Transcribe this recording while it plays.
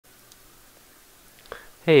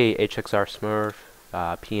Hey HXR Smurf,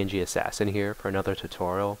 PNG Assassin here for another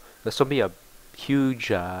tutorial. This will be a huge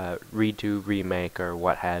redo, remake, or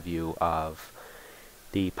what have you of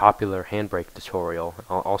the popular Handbrake tutorial.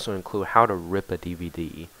 I'll also include how to rip a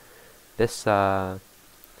DVD. This, just a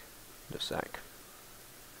sec.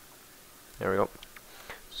 There we go.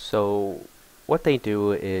 So, what they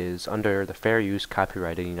do is, under the fair use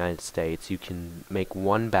copyright in the United States, you can make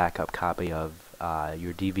one backup copy of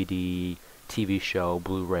your DVD, TV show,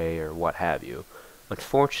 Blu-ray, or what have you.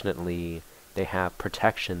 Unfortunately, they have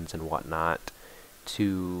protections and whatnot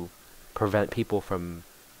to prevent people from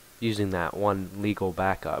using that one legal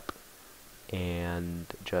backup and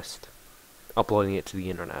just uploading it to the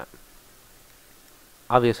internet.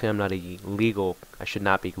 Obviously, I should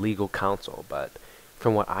not be legal counsel, but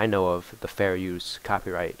from what I know of the fair use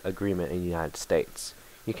copyright agreement in the United States,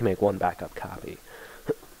 you can make one backup copy.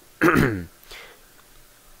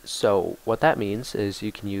 So what that means is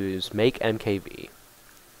you can use MakeMKV.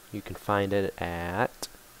 You can find it at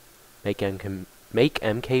MakeMKV.com.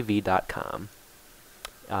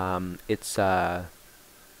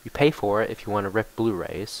 You pay for it if you want to rip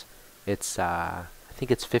Blu-rays. I think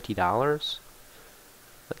it's $50.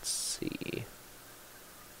 Let's see.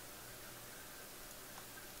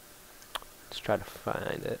 Let's try to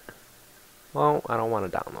find it. Well, I don't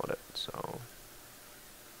want to download it, so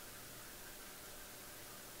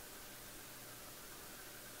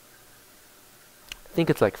I think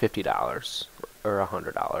it's like $50 or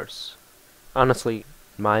 $100. Honestly,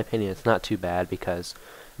 in my opinion, it's not too bad because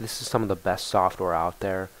this is some of the best software out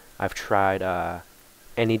there. I've tried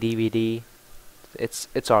any DVD.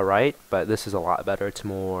 It's all right, but this is a lot better. It's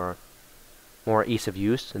more ease of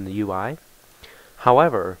use in the UI.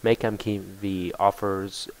 However, MakeMKV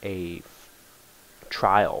offers a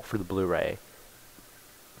trial for the Blu-ray,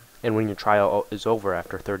 and when your trial is over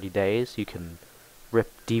after 30 days, you can rip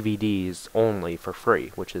DVDs only for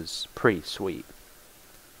free, which is pretty sweet.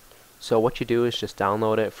 So what you do is just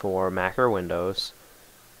download it for Mac or Windows.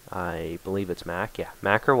 I believe it's Mac, yeah,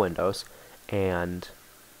 Mac or Windows, and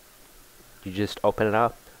you just open it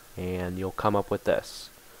up and you'll come up with this.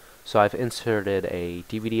 So I've inserted a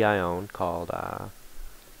DVD I own called, I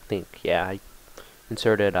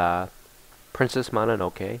inserted Princess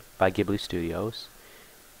Mononoke by Ghibli Studios,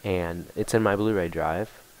 and it's in my Blu-ray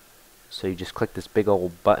drive. So you just click this big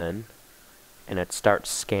old button and it starts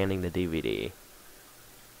scanning the DVD.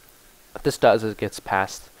 What this does is it gets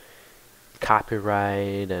past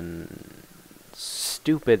copyright and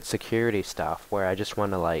stupid security stuff where I just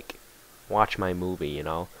want to like watch my movie, you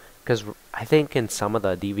know, because I think in some of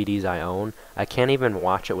the DVDs I own I can't even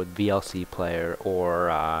watch it with VLC player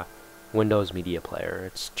or Windows Media Player.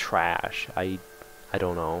 It's trash. I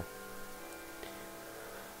don't know.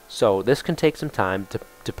 So this can take some time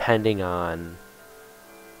depending on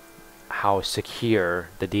how secure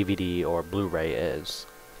the DVD or Blu-ray is.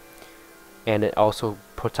 And it also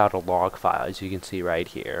puts out a log file, as you can see right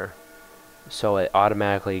here. So it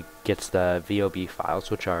automatically gets the VOB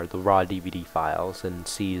files, which are the raw DVD files, and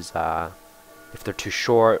sees if they're too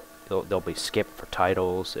short, they'll be skipped for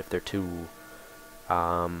titles. If they're too,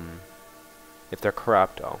 if they're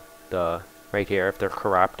corrupt, right here, if they're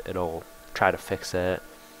corrupt, it'll try to fix it.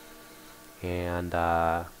 And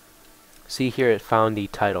see here, it found the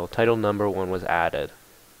title. Title number 1 was added.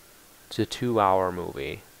 It's a 2-hour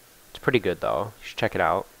movie. It's pretty good though. You should check it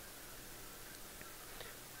out.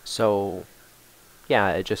 So yeah,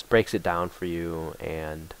 it just breaks it down for you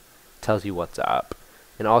and tells you what's up.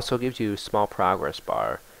 And also gives you a small progress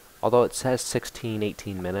bar. Although it says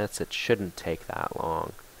 16-18 minutes, it shouldn't take that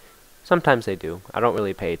long. Sometimes they do. I don't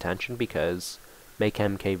really pay attention because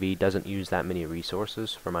MakeMKV doesn't use that many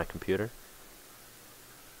resources for my computer.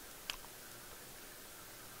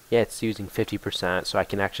 Yeah, it's using 50%, so I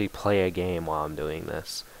can actually play a game while I'm doing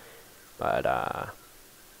this. But,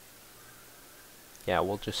 yeah,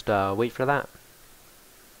 we'll just wait for that.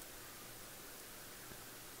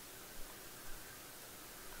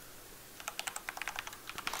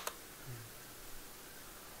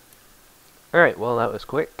 Alright, well that was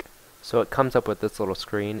quick. So it comes up with this little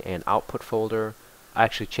screen and output folder. I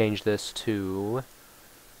actually changed this to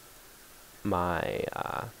my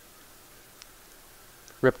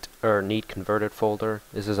ripped or need converted folder.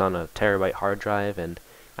 This is on a terabyte hard drive and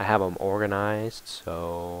I have them organized,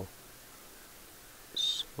 so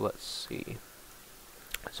let's see.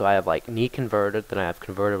 So I have like need converted, then I have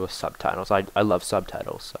converted with subtitles. I love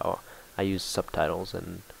subtitles, so I use subtitles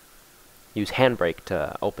and use Handbrake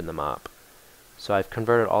to open them up. So I've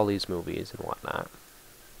converted all these movies and whatnot.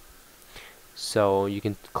 So you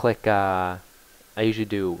can click, I usually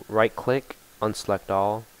do right click, unselect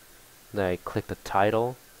all, Then I click the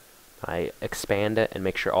title. I expand it and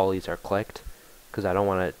make sure all these are clicked, because I don't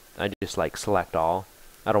want to, I just like select all.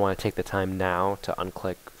 I don't want to take the time now to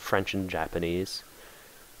unclick French and Japanese.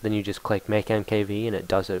 Then you just click MakeMKV and it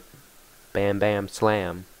does it. Bam bam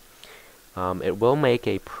slam. It will make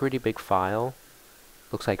a pretty big file.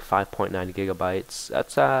 Looks like 5.9 gigabytes.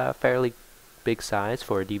 That's a fairly big size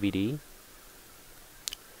for a DVD.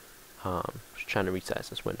 Just trying to resize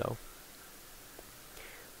this window.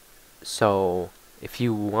 So if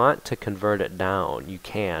you want to convert it down, you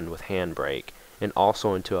can with Handbrake, and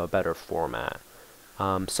also into a better format.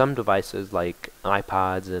 Some devices like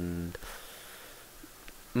iPods and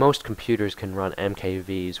most computers can run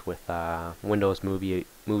MKVs with Windows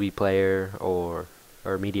movie player or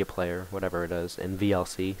media player, whatever it is, and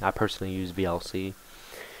VLC. I personally use VLC.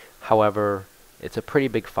 However, it's a pretty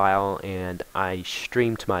big file, and I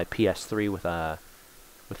stream to my PS3 with a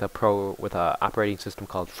operating system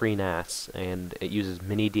called FreeNAS, and it uses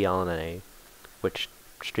mini DLNA, which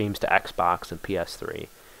streams to Xbox and PS3.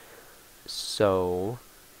 So,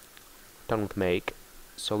 done with Make.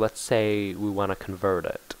 So let's say we want to convert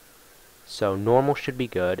it. So normal should be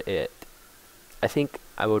good. I think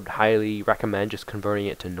I would highly recommend just converting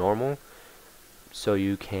it to normal, so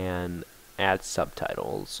you can add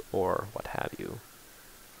subtitles or what have you.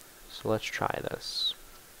 So let's try this.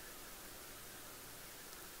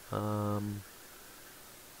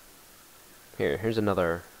 Here's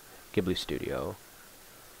another Ghibli Studio.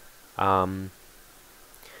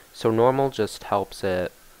 So normal just helps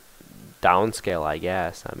it downscale, I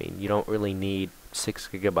guess. I mean, you don't really need 6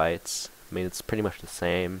 gigabytes. I mean, it's pretty much the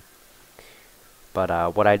same.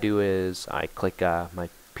 But what I do is I click my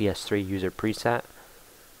PS3 user preset,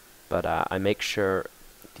 but I make sure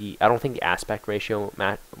I don't think the aspect ratio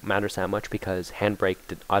matters that much, because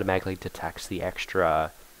Handbrake automatically detects the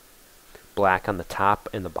extra black on the top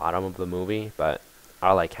and the bottom of the movie, but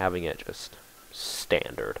I like having it just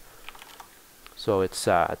standard. So it's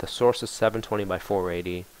the source is 720 by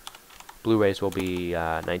 480. Blu-rays will be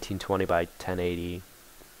 1920 by 1080.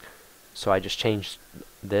 So I just changed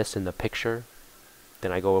this in the picture.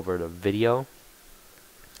 Then I go over to video,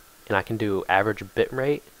 and I can do average bit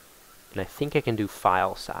rate, and I think I can do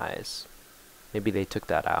file size. Maybe they took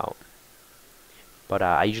that out. But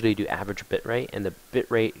I usually do average bit rate, and the bit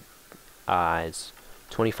rate is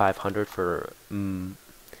 2500 for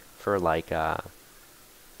like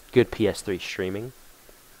good PS3 streaming.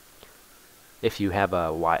 If you have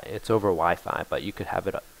it's over Wi-Fi, but you could have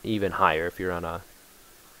it even higher if you're on a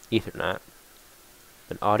Ethernet.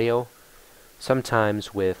 And audio,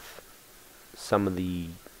 sometimes with some of the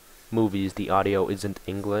movies, the audio isn't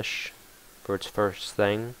English for its first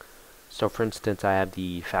thing. So for instance, I have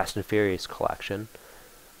the Fast and Furious collection,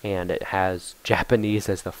 and it has Japanese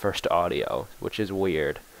as the first audio, which is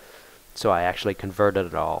weird. So I actually converted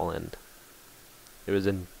it all, and it was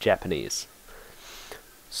in Japanese.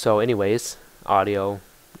 So anyways, audio,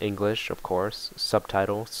 English, of course,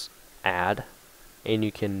 subtitles, add, and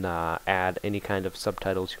you can add any kind of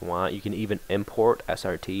subtitles you want. You can even import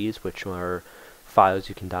SRTs, which are files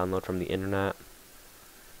you can download from the internet.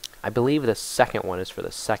 I believe the second one is for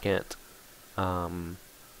the second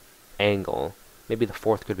angle. Maybe the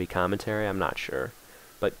fourth could be commentary, I'm not sure.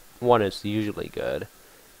 But one is usually good.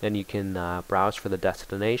 Then you can browse for the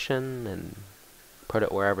destination and put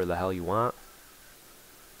it wherever the hell you want.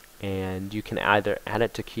 And you can either add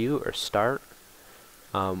it to queue or start.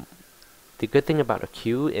 The good thing about a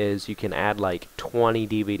queue is you can add like 20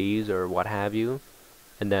 DVDs or what have you,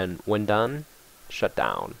 and then when done, shut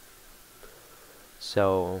down.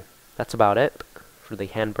 So that's about it for the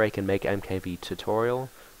Handbrake and MakeMKV tutorial.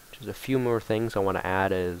 Just a few more things I want to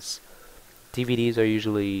add is DVDs are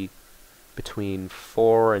usually between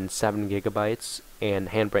 4 and 7 gigabytes, and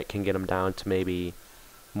Handbrake can get them down to maybe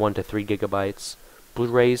 1 to 3 gigabytes.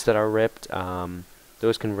 Blu-rays that are ripped,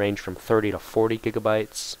 those can range from 30 to 40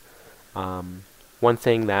 gigabytes. One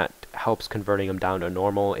thing that helps converting them down to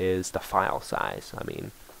normal is the file size. I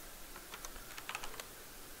mean,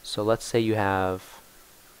 so let's say you have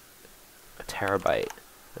a terabyte.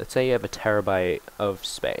 Let's say you have a terabyte of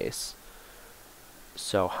space.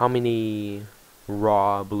 So how many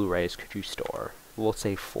raw Blu-rays could you store? We'll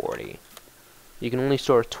say 40. You can only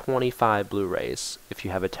store 25 Blu-rays if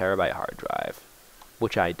you have a terabyte hard drive,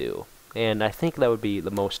 which I do. And I think that would be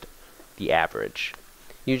the average.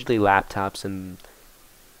 Usually laptops and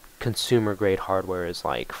consumer grade hardware is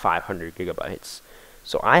like 500 gigabytes.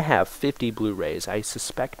 So I have 50 Blu-rays. I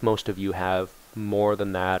suspect most of you have more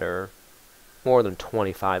than that, or more than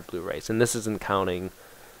 25 Blu-rays. And this isn't counting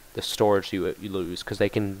the storage you lose, because they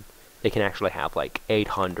can actually have like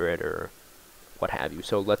 800 or what have you.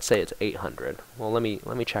 So let's say it's 800. Well, let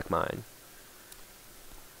me check mine.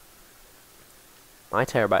 My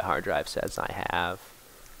terabyte hard drive says I have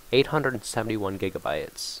 871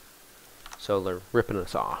 gigabytes. So they're ripping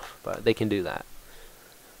us off, but they can do that.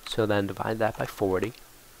 So then divide that by 40.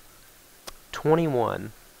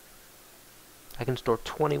 21. I can store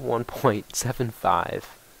 21.75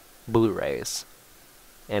 Blu-rays.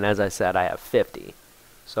 And as I said, I have 50.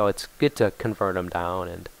 So it's good to convert them down,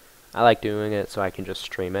 and I like doing it so I can just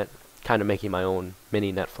stream it, kind of making my own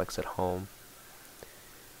mini Netflix at home.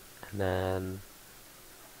 And then,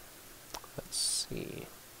 let's see.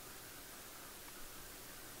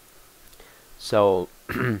 So,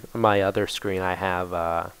 on my other screen I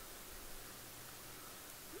have,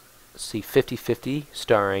 see 50/50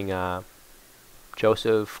 starring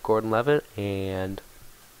Joseph Gordon-Levitt and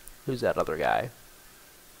who's that other guy?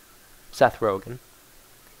 Seth Rogen.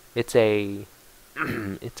 It's a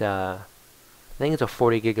I think it's a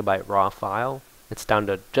 40 gigabyte raw file. It's down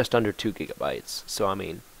to just under 2 gigabytes. So I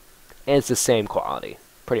mean, and it's the same quality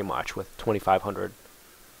pretty much with 2500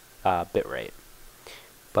 bit rate.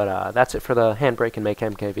 But that's it for the Handbrake and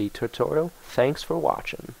MakeMKV tutorial. Thanks for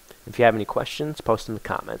watching. If you have any questions, post in the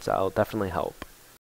comments. I'll definitely help.